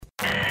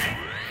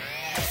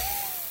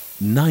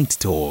Night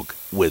Talk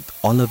with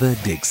Oliver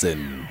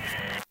Dixon.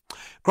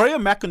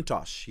 Graham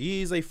McIntosh,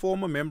 he is a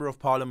former member of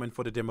parliament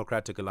for the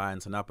Democratic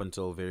Alliance and up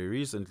until very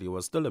recently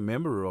was still a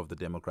member of the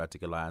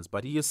Democratic Alliance,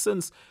 but he has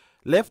since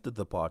left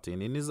the party,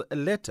 and in his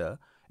letter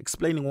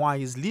explaining why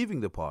he's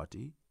leaving the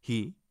party,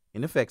 he,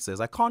 in effect,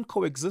 says, I can't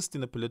coexist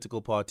in a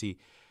political party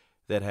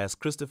that has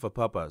Christopher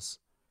Papas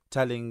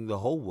telling the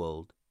whole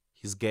world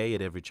he's gay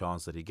at every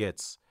chance that he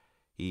gets.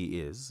 He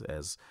is,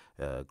 as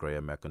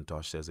Graham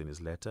McIntosh says in his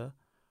letter,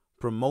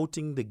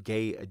 promoting the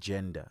gay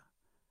agenda.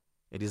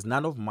 It is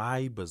none of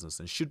my business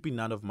and should be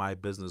none of my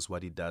business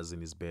what he does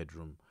in his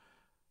bedroom,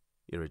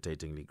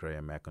 irritatingly,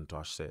 Graham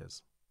McIntosh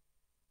says.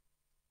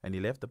 And he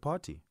left the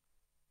party.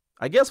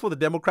 I guess for the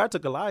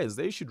Democratic Alliance,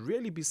 they should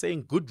really be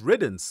saying good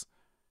riddance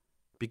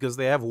because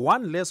they have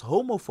one less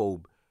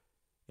homophobe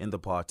in the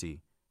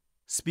party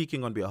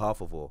speaking on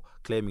behalf of or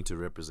claiming to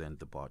represent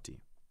the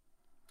party.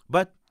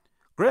 But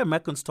Graham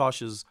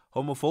McIntosh's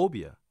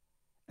homophobia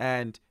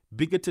and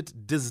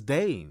bigoted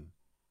disdain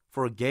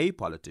for a gay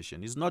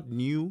politician is not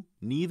new,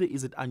 neither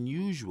is it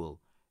unusual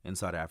in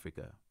South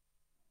Africa.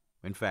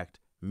 In fact,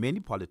 many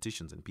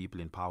politicians and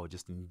people in power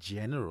just in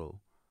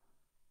general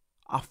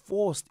are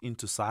forced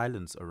into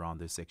silence around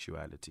their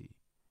sexuality.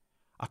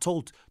 Are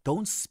told,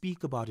 don't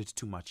speak about it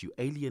too much, you're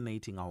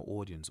alienating our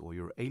audience or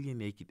you're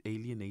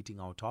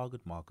alienating our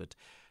target market,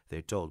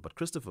 they're told. But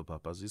Christopher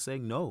Papas is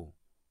saying, no,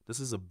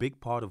 this is a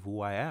big part of who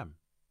I am.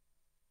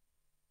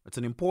 It's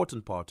an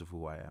important part of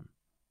who I am.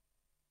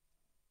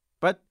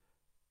 But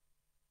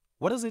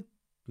what does it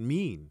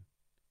mean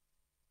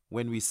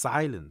when we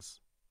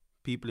silence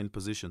people in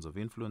positions of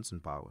influence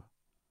and power?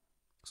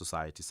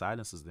 Society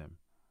silences them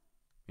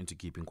into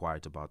keeping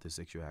quiet about their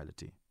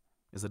sexuality.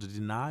 Is it a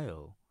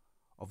denial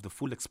of the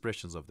full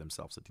expressions of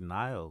themselves, a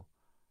denial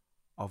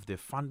of their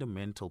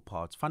fundamental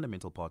parts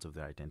of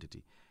their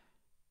identity?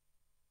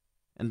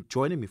 And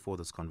joining me for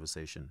this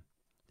conversation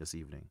this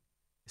evening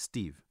is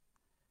Steve.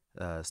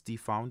 Steve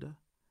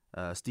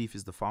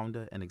is the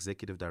founder and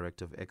executive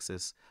director of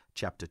Access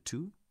Chapter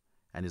 2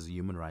 and is a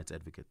human rights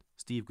advocate.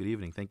 Steve, good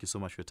evening. Thank you so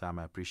much for your time.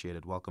 I appreciate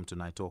it. Welcome to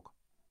Night Talk.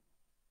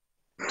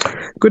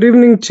 Good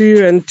evening to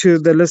you and to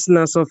the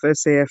listeners of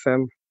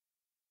SAFM.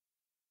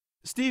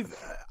 Steve,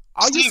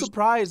 are you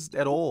surprised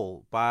at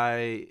all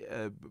by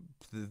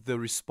the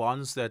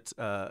response that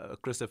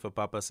Christopher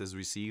Papas has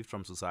received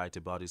from society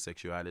about his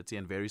sexuality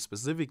and very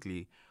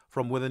specifically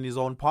from within his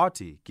own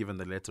party, given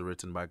the letter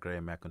written by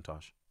Graham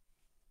McIntosh?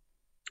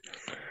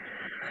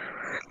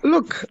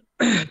 Look,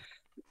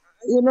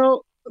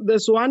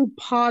 there's one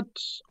part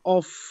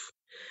of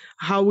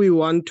how we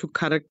want to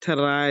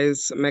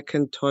characterize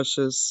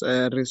McIntosh's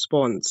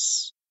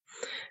response.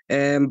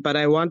 But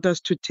I want us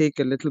to take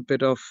a little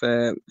bit of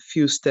a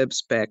few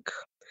steps back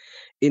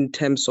in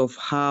terms of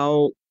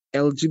how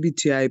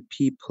LGBTI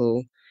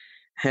people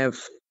have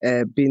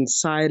been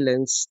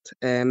silenced,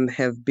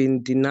 have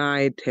been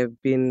denied,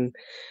 have been,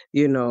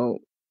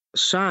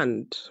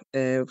 shunned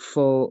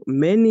for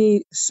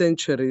many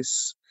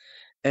centuries,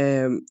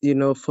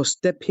 for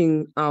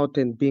stepping out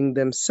and being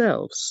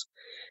themselves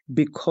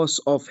because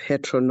of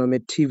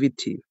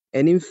heteronormativity.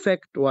 And in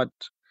fact, what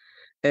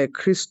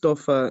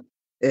Christopher,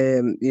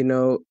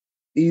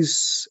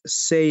 is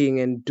saying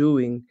and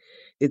doing,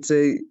 it's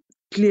a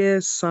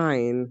clear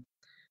sign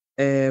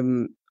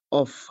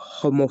of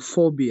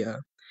homophobia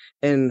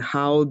and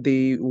how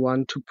they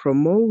want to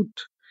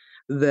promote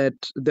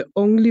that the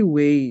only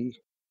way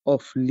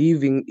of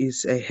living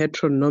is a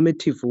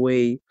heteronormative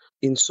way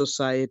in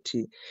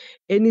society.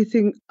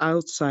 Anything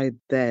outside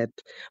that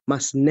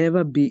must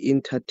never be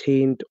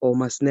entertained or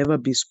must never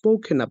be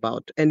spoken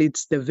about. And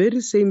it's the very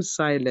same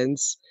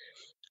silence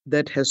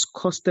that has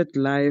costed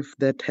life,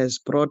 that has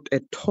brought a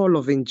toll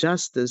of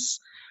injustice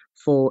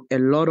for a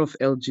lot of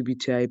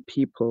LGBTI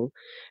people.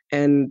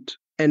 And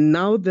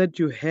now that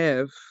you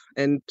have,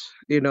 and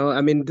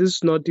this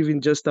is not even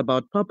just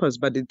about purpose,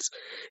 but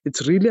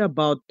it's really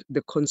about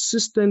the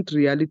consistent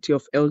reality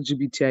of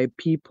LGBTI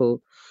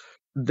people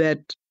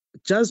that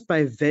just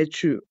by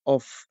virtue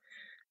of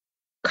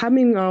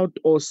coming out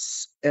or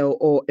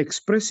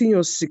expressing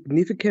your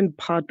significant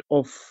part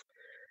of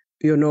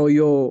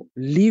your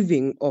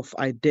living of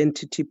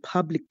identity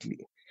publicly,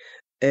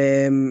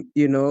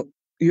 you're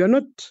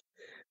not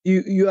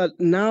you are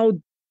now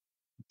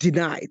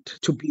denied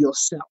to be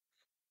yourself,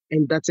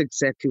 and that's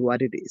exactly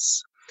what it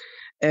is.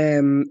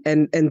 And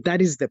that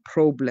is the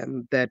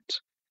problem that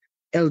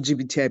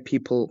LGBTI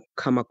people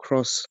come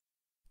across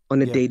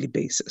on a daily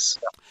basis.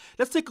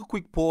 Let's take a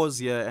quick pause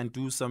here and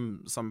do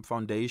some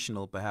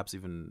foundational, perhaps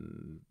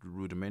even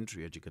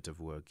rudimentary educative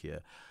work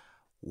here.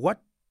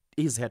 What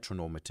is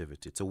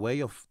heteronormativity? It's a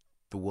way of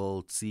the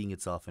world seeing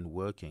itself and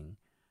working,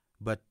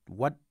 but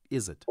what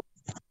is it?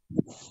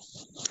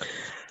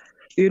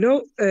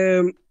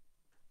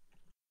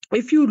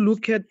 If you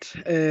look at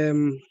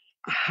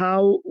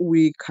how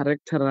we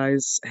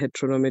characterize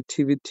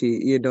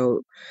heteronormativity,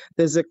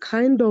 there's a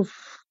kind of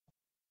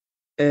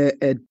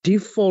a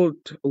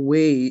default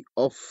way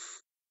of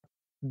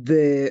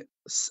the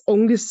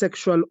only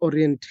sexual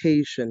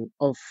orientation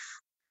of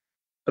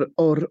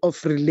or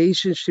of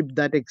relationship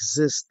that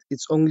exists,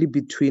 it's only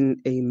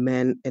between a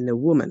man and a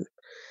woman.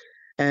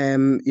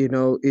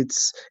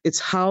 It's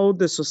how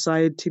the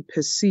society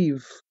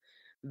perceive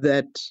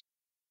that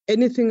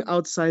anything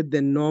outside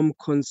the norm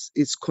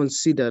is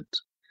considered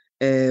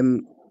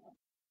um,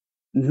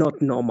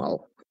 not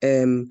normal.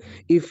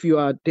 If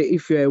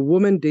you're a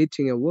woman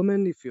dating a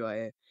woman, if you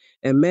are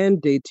a man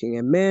dating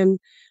a man,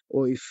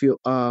 or if you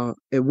are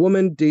a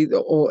woman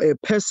or a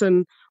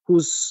person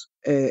whose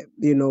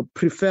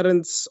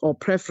preference or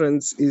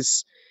preference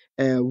is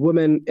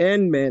women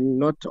and men,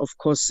 not of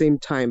course same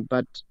time,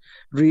 but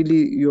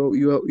really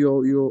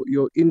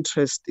your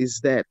interest is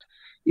that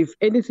if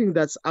anything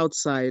that's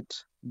outside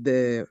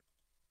the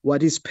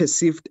what is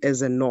perceived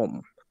as a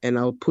norm, and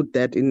I'll put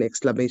that in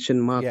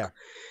exclamation mark, Yeah.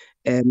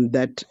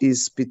 that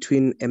is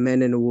between a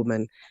man and a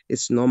woman,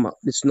 it's normal.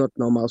 It's not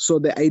normal. So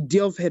the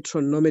idea of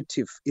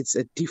heteronormative, it's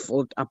a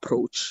default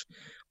approach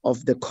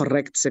of the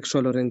correct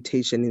sexual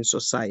orientation in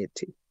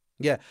society.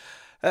 Yeah.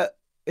 Uh,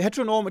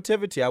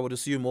 Heteronormativity, I would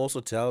assume, also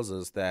tells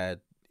us that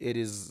it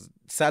is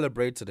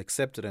celebrated,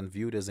 accepted, and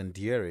viewed as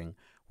endearing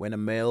when a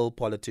male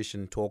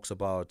politician talks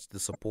about the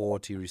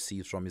support he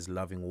receives from his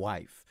loving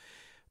wife.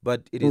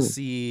 But it is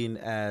seen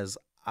as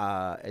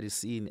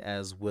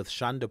with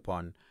shunned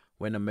upon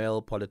when a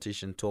male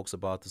politician talks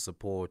about the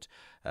support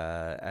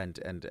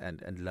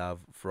and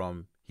love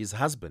from his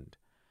husband.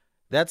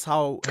 That's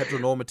how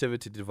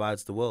heteronormativity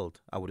divides the world.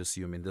 I would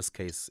assume in this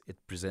case it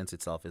presents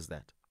itself as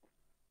that.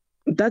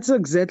 That's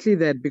exactly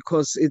that,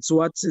 because it's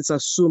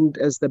assumed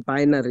as the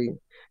binary,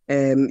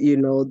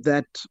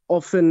 that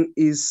often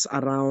is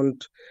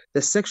around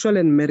the sexual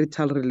and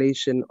marital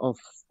relation of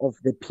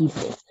the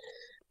people.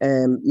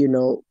 In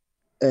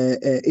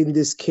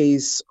this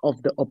case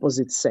of the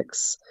opposite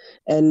sex.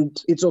 And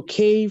it's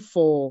okay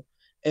for,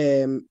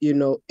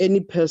 any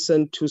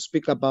person to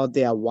speak about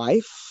their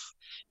wife.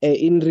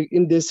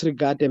 In this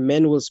regard, a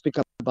man will speak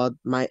about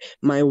my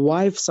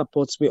wife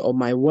supports me, or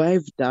my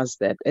wife does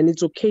that, and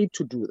it's okay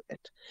to do that.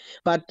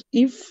 But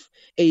if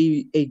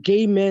a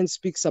gay man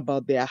speaks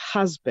about their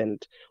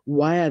husband,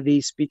 why are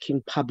they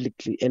speaking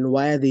publicly, and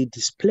why are they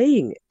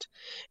displaying it?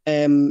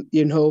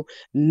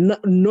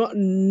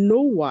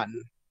 No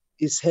one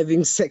is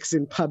having sex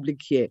in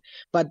public here,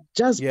 but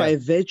just by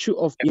virtue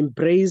of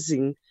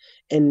embracing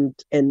and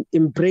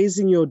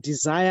embracing your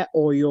desire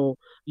or your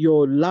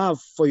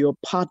love for your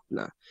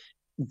partner,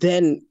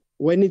 then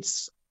when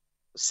it's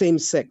same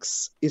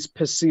sex is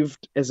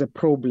perceived as a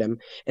problem.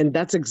 And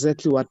that's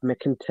exactly what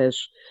McIntosh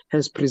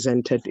has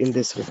presented in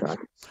this regard.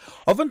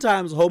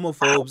 Oftentimes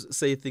homophobes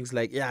say things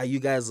like, yeah, you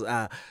guys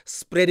are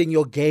spreading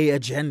your gay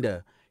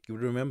agenda. You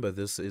remember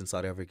this in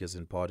South Africa as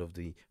in part of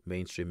the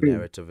mainstream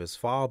narrative as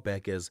far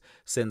back as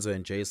Senzo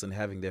and Jason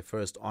having their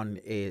first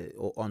on-air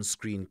or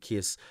on-screen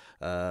kiss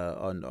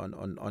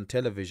on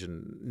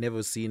television,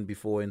 never seen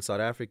before in South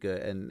Africa.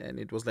 And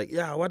it was like,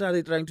 yeah, what are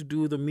they trying to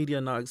do with the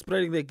media now?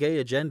 Spreading their gay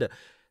agenda.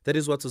 That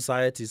is what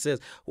society says.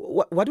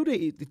 What do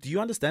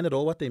you understand at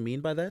all what they mean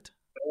by that?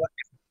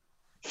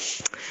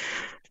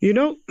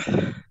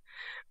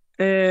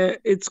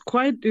 It's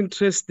quite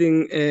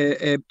interesting.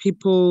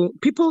 People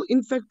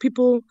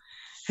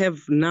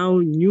have now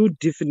new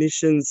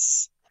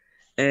definitions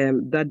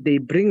that they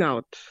bring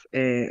out.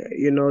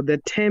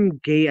 The term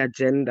gay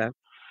agenda,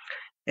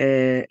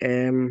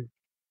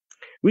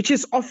 which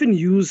is often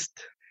used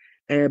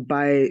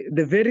by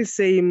the very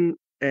same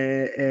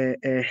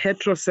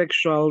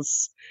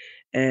heterosexuals,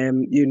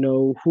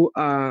 who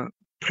are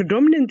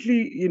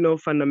predominantly,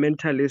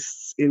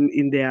 fundamentalists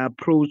in their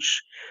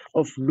approach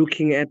of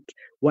looking at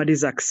what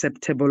is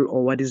acceptable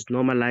or what is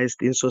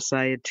normalized in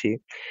society,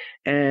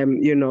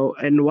 and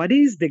what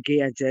is the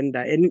gay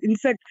agenda. And in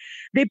fact,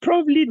 they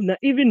probably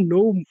even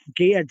know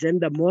gay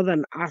agenda more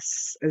than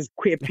us as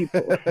queer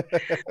people,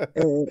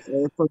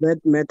 for that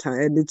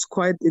matter. And it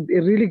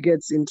really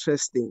gets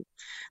interesting.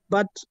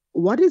 But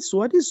what is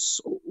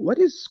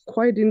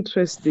quite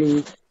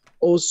interesting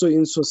also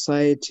in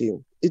society,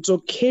 it's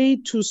okay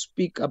to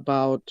speak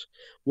about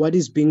what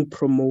is being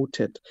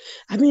promoted.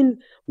 I mean,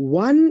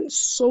 one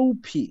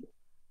soapy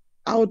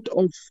out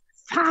of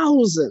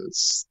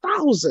thousands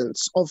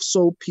of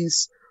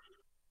soapies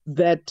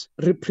that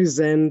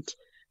represent,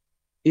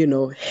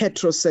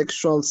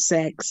 heterosexual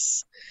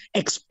sex,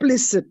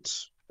 explicit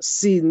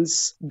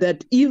scenes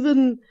that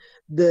even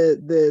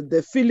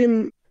the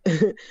film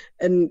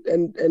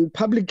and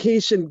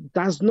publication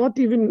does not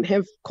even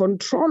have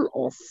control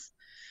of,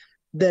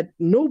 that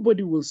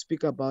nobody will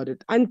speak about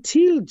it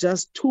until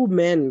just two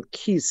men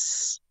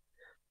kiss.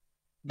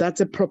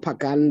 That's a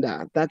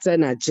propaganda. That's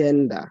an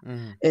agenda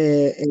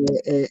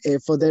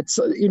for that.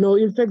 So,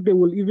 in fact, they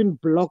will even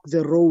block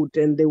the road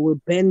and they will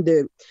ban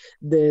the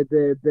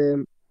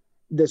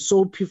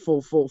soapy for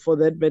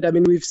that. But I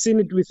mean, we've seen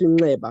it with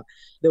Neba.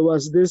 There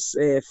was this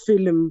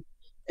film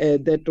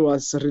that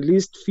was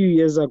released a few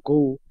years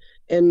ago,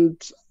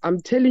 and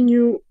I'm telling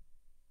you,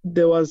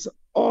 there was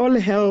all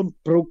hell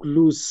broke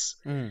loose.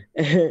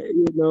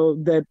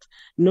 That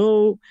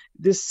no,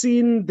 the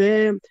scene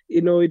there,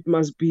 it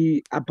must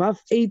be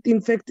above 18.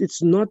 In fact,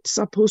 it's not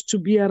supposed to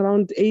be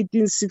around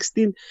 18,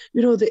 16.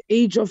 The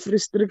age of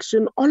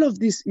restriction, all of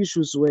these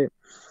issues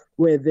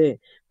were there.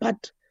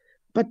 But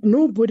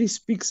nobody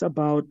speaks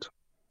about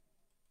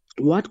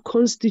what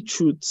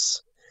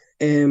constitutes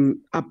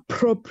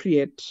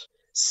appropriate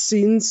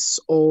scenes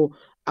or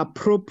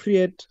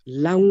appropriate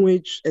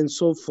language and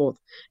so forth.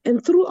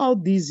 And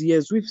throughout these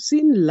years, we've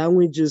seen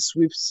languages,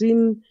 we've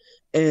seen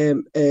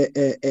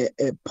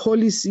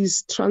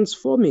policies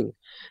transforming.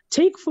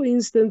 Take, for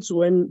instance,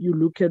 when you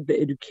look at the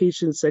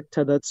education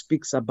sector that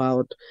speaks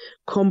about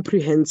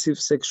comprehensive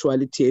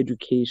sexuality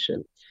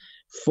education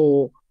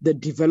for the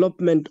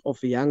development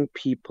of young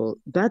people,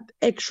 that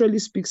actually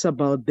speaks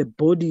about the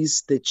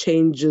bodies, the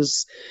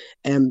changes,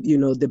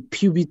 the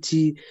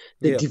puberty,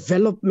 the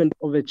development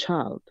of a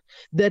child.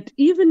 That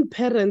even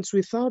parents,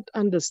 without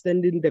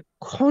understanding the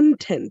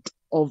content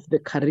of the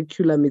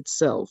curriculum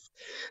itself,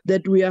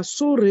 that we are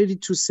so ready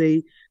to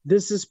say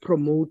this is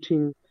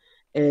promoting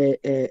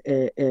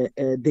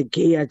the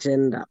gay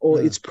agenda,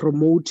 or it's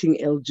promoting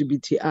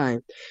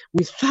LGBTI,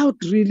 without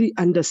really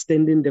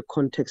understanding the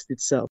context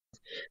itself.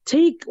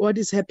 Take what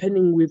is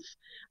happening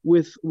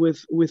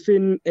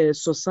within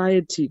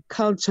society,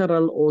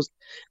 cultural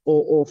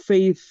or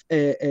faith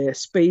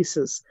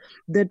spaces,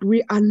 that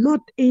we are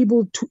not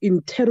able to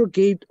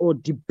interrogate or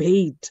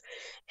debate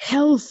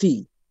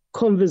healthy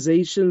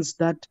conversations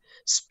that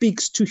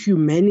speaks to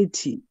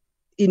humanity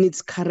in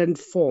its current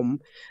form,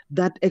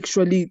 that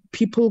actually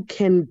people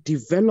can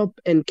develop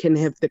and can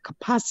have the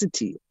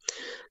capacity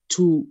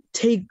to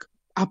take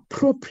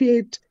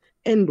appropriate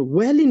and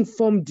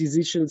well-informed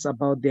decisions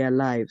about their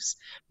lives.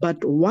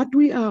 But what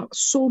we are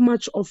so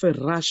much of a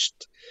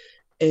rushed,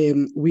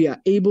 we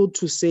are able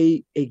to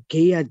say a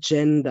gay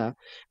agenda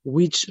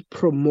which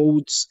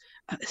promotes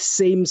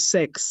same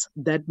sex,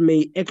 that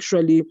may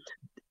actually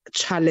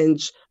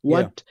challenge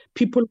what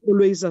people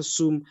always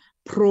assume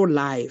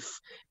pro-life,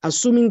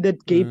 assuming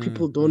that gay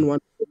people don't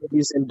want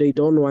babies and they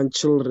don't want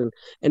children.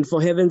 And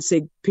for heaven's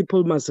sake,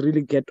 people must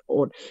really get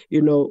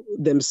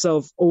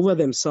themselves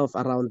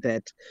around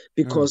that,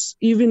 because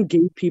even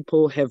gay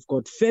people have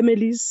got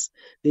families,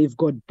 they've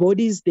got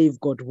bodies, they've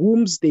got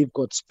wombs, they've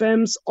got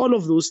sperms, all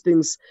of those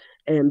things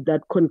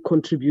that can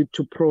contribute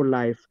to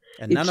pro-life.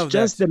 And none it's of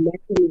just that. the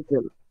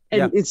mechanism,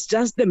 and it's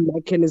just the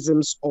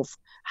mechanisms of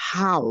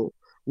how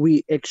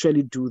we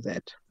actually do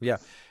that. Yeah.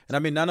 And I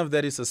mean, none of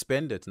that is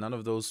suspended. None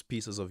of those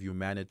pieces of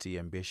humanity,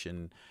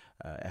 ambition,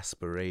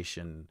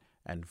 aspiration,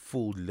 and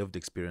full lived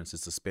experience is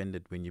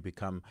suspended when you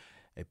become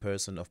a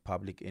person of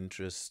public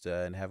interest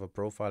and have a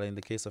profile in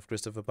the case of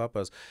Christopher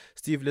Papas.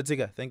 Steve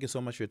Letsike, thank you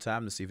so much for your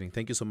time this evening.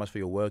 Thank you so much for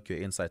your work, your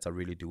insights. I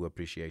really do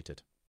appreciate it.